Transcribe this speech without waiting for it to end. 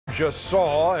just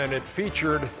saw, and it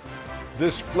featured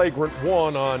this flagrant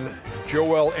one on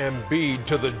Joel Embiid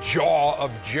to the jaw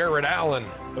of Jarrett Allen.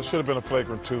 That should have been a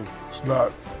flagrant two. It's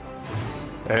not.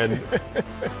 And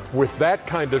with that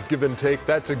kind of give and take,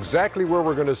 that's exactly where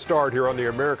we're going to start here on the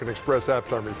American Express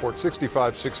Halftime Report.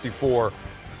 65-64,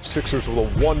 Sixers with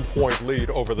a 1-point lead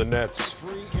over the Nets.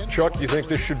 Chuck, you think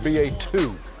this should be a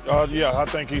 2? Yeah, I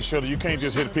think he should. You can't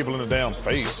just hit people in the damn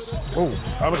face.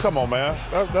 Oh, I mean, come on, man.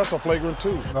 That's a flagrant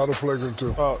 2. Not a flagrant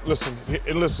 2.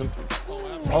 Listen.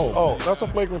 Oh, that's a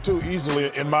flagrant 2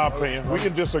 easily, in my opinion. We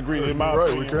can disagree, in my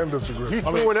opinion. We can disagree. He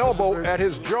threw an elbow at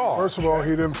his jaw. First of all, he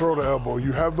didn't throw the elbow.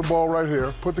 You have the ball right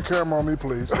here. Put the camera on me,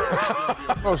 please.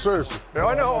 No, seriously. No,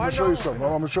 I know. I'm going to show you something. I'm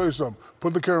going to show you something.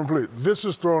 Put the camera, please. This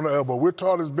is throwing the elbow. We're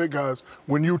taught as big guys,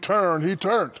 when you turn, he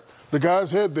turned. The guy's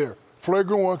head there.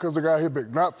 Flagrant 1 because the guy hit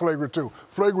big, not flagrant 2.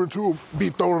 Flagrant 2 be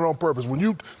thrown it on purpose. When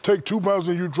you take 2 bounces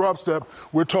and you drop step,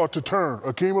 we're taught to turn.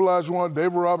 Akeem Olajuwon,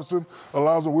 David Robinson,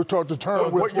 Alonzo, we're taught to turn. So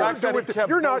with you're not showing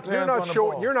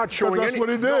that's any. What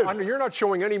he did. No, you're not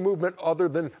showing any movement other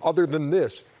than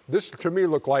this. This to me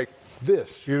looked like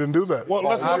this. He didn't do that. Well,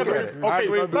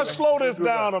 let's slow this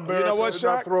down, America. You know what,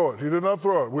 Shaq? He did not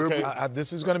throw it. Okay.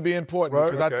 This is going to be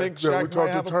important because I think Shaq we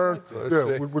taught might to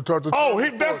turn. We taught to turn. Oh,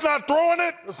 that's not throwing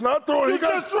it? It's not throwing it. You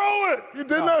just throw it. He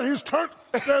did not. He's turned.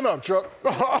 Stand up, Chuck.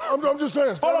 I'm just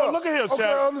saying. Hold on, look at here,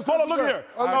 Shaq. Hold on, look at here.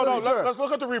 No, let's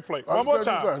look at the replay one more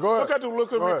time. Go ahead. Look at the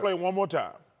replay one more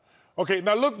time. Okay,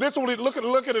 now look. This one. Look at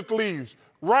the leaves.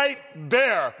 Right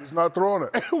there. He's not throwing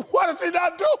it. What is he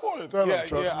not doing? I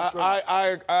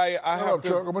have to.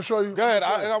 Chuck, I'm going to show you. Go ahead.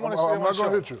 I want to see. I'm not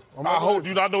going to hit you. I hope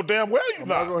you not know damn well you're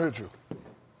not. I'm not going to hit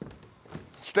you.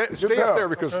 Stay up there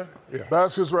because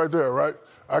basket's right there, right?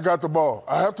 I got the ball.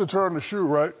 I have to turn the shoe,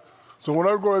 right? So when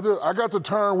I go like this, I got to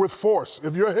turn with force.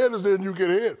 If your head is there and you get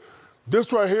hit,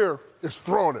 this right here is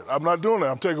throwing it. I'm not doing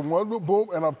that. I'm taking one boom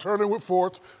and I'm turning with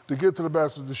force to get to the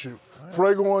basket to shoot.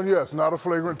 Flagrant 1, yes, not a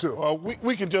flagrant 2.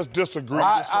 We can just disagree.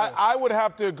 I would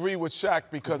have to agree with Shaq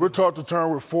because we're taught to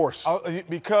turn with force.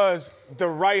 Because the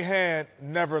right hand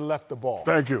never left the ball.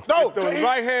 Thank you. No, if the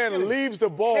right hand leaves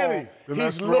the ball,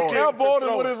 he's looking elbowed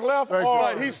him with his left arm.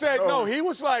 But he said no. He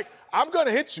was like, I'm going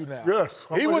to hit you now. Yes.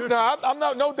 He was. I'm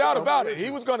not. No doubt about it.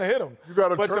 He was going to hit him. You got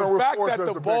to turn with force. But the fact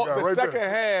that the ball, the second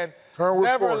hand,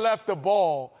 never left the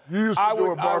ball. You used to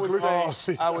do it, Barkley.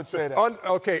 I would say that.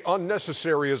 Okay,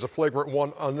 unnecessary is a flagrant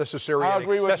 1. Unnecessary and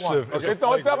excessive is a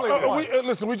no, it's definitely one.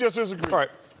 Listen, we just disagree. All right.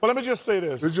 But let me just say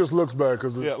this. It just looks bad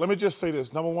because. Let me just say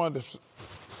this. Number one,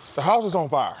 the house is on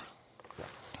fire.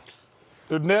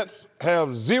 The Nets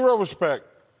have zero respect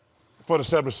for the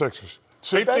 76ers.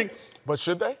 Should they? But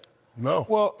should they? No.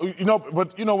 Well,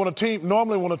 when a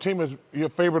team is your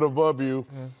favorite above you,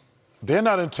 they're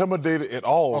not intimidated at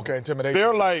all. Okay, intimidation.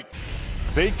 They're like,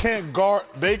 they can't guard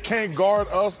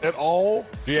us at all.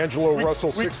 D'Angelo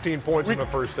Russell, 16 points in the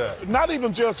first half. Not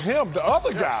even just him, the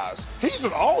other guys. He's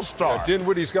an all-star. Yeah,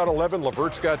 Dinwiddie's got 11,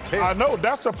 LeVert's got 10. I know,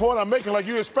 that's the point I'm making. Like,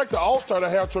 you expect the all-star to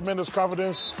have tremendous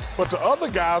confidence, but the other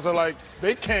guys are like,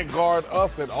 they can't guard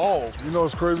us at all. You know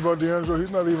what's crazy about D'Angelo?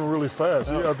 He's not even really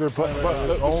fast. He's out there playing at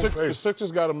his own pace. The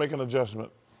Sixers got to make an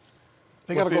adjustment.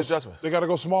 They got to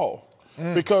go small.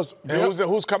 Because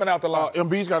who's coming out the line?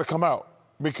 Embiid's got to come out.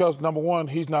 Because, number one,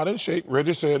 he's not in shape.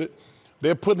 Reggie said it.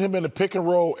 They're putting him in the pick and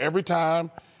roll every time,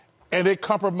 and they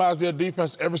compromise their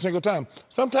defense every single time.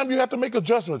 Sometimes you have to make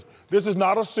adjustments. This is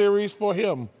not a series for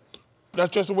him.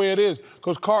 That's just the way it is.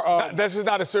 Because this is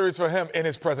not a series for him in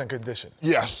his present condition.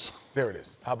 Yes. There it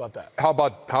is. How about that? How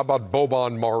about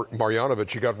Boban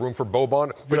Marjanovic? You got room for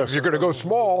Boban? But if you're going to go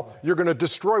small, you're going to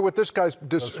destroy what this guy's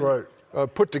That's right.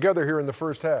 Put together here in the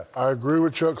first half. I agree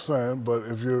with Chuck saying, but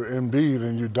if you're Embiid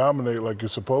and you dominate like you're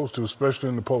supposed to, especially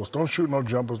in the post, don't shoot no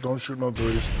jumpers, don't shoot no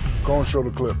threes. Go and show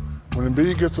the clip. When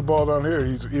Embiid gets the ball down here,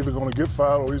 he's either going to get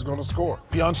fouled or he's going to score.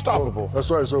 He's unstoppable. So,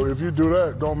 that's right. So if you do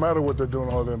that, don't matter what they're doing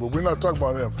all them. But we're not talking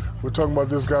about him. We're talking about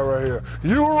this guy right here.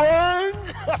 Urang!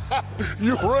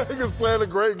 Urang is playing a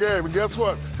great game. And guess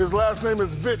what? His last name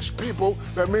is Vitch, people.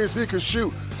 That means he can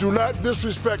shoot. Do not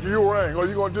disrespect Urang. Are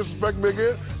you going to disrespect me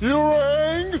again?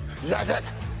 Urang!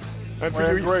 And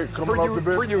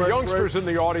for you youngsters in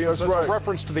the audience, that's right. a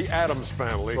reference to the Addams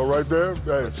family. So right there,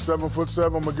 hey, 7'7",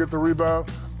 I'm going to get the rebound.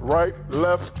 Right,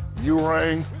 left,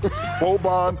 Urang,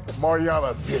 Boban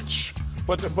Marjanovic.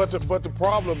 But the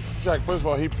problem, Shaq, first of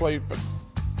all, he played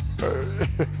for...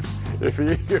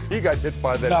 if he got hit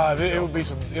by that... Nah, it'd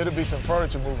be some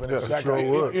furniture moving in Shaq. Sure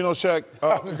would. You know, Shaq...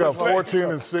 he's got 14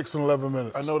 and 6 in 11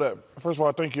 minutes. I know that. First of all,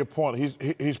 I think your point,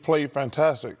 he's played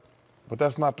fantastic. But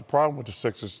that's not the problem with the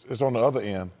Sixers. It's on the other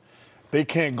end. they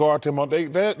can't guard him.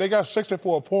 They got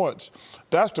 64 points.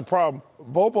 That's the problem.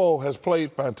 Bobo has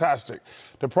played fantastic.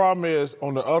 The problem is,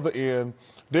 on the other end,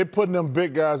 they're putting them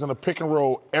big guys in a pick and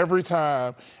roll every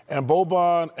time, and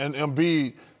Boban and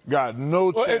Embiid got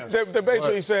no chance. They're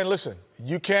basically saying, listen,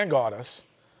 you can't guard us.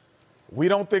 We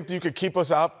don't think that you could keep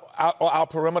us out our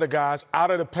perimeter guys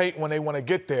out of the paint when they want to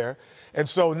get there. And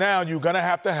so now you're going to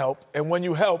have to help. And when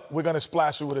you help, we're going to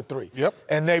splash you with a three. Yep.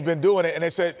 And they've been doing it. And they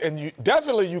said, and you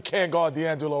can't guard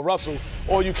D'Angelo Russell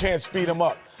or you can't speed him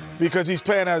up because he's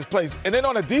playing at his place. And then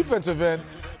on the defensive end,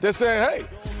 they're saying, hey,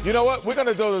 you know what? We're going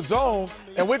to do the zone,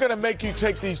 and we're going to make you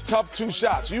take these tough 2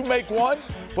 shots. You make 1,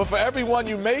 but for every 1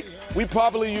 you make, you're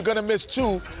going to miss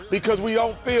 2 because we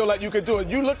don't feel like you can do it.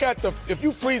 You look at if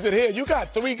you freeze it here, you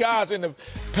got 3 guys in the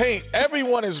paint.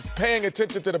 Everyone is paying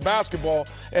attention to the basketball,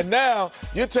 and now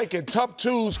you're taking tough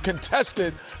 2s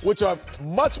contested, which are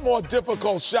much more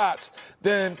difficult shots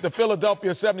than the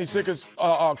Philadelphia 76ers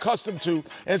are accustomed to,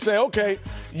 and say, okay,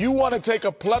 you want to take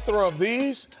a plethora of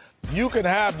these? You can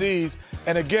have these.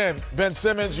 And again, Ben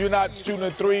Simmons, you're not shooting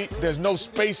a 3. There's no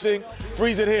spacing.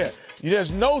 Freeze it here.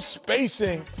 There's no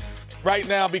spacing right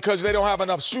now because they don't have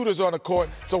enough shooters on the court.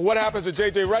 So what happens to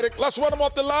J.J. Redick? Let's run him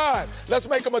off the line. Let's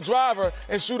make him a driver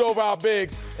and shoot over our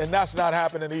bigs. And that's not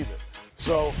happening either.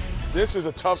 So this is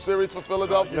a tough series for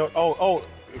Philadelphia.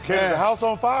 The house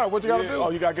on fire. What you got to do? Oh,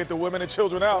 you got to get the women and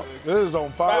children out. This is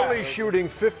on fire. Philly shooting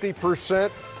 50%.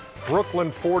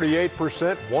 Brooklyn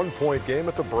 48%, 1-point game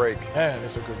at the break. Man,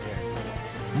 it's a good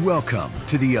game. Welcome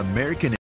to the American